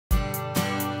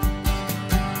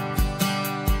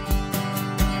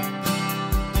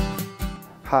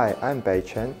Hi, I'm Bei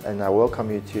Cheng and I welcome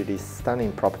you to this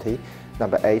stunning property,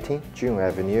 number 18 June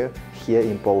Avenue, here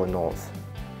in Balwyn North.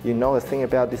 You know a thing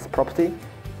about this property?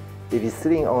 It is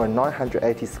sitting on a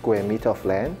 980 square meter of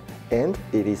land and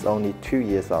it is only 2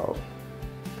 years old.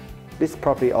 This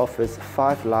property offers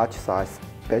 5 large-sized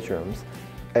bedrooms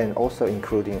and also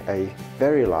including a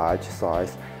very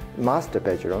large-sized master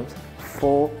bedrooms,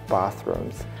 4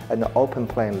 bathrooms, an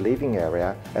open-plan living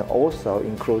area, and also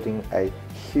including a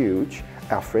huge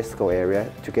alfresco area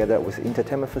together with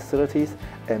entertainment facilities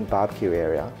and barbecue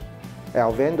area.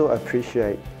 Our vendor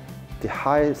appreciates the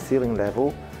high ceiling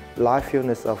level,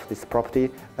 liveliness of this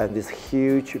property, and this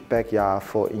huge backyard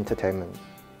for entertainment.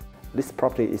 This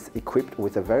property is equipped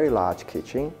with a very large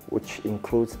kitchen, which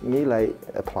includes Miele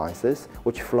appliances,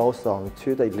 which flows on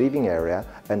to the living area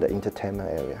and the entertainment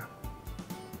area.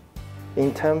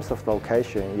 In terms of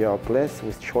location, you are blessed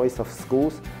with choice of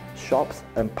schools, shops,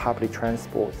 and public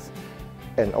transports.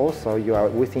 And also, you are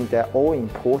within that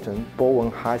all-important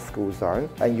Balwyn High School Zone,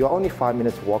 and you're only 5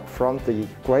 minutes walk from the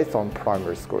Radiating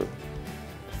Primary School.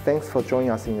 Thanks for joining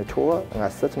us in the tour, and I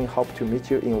certainly hope to meet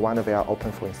you in one of our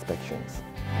open for inspections.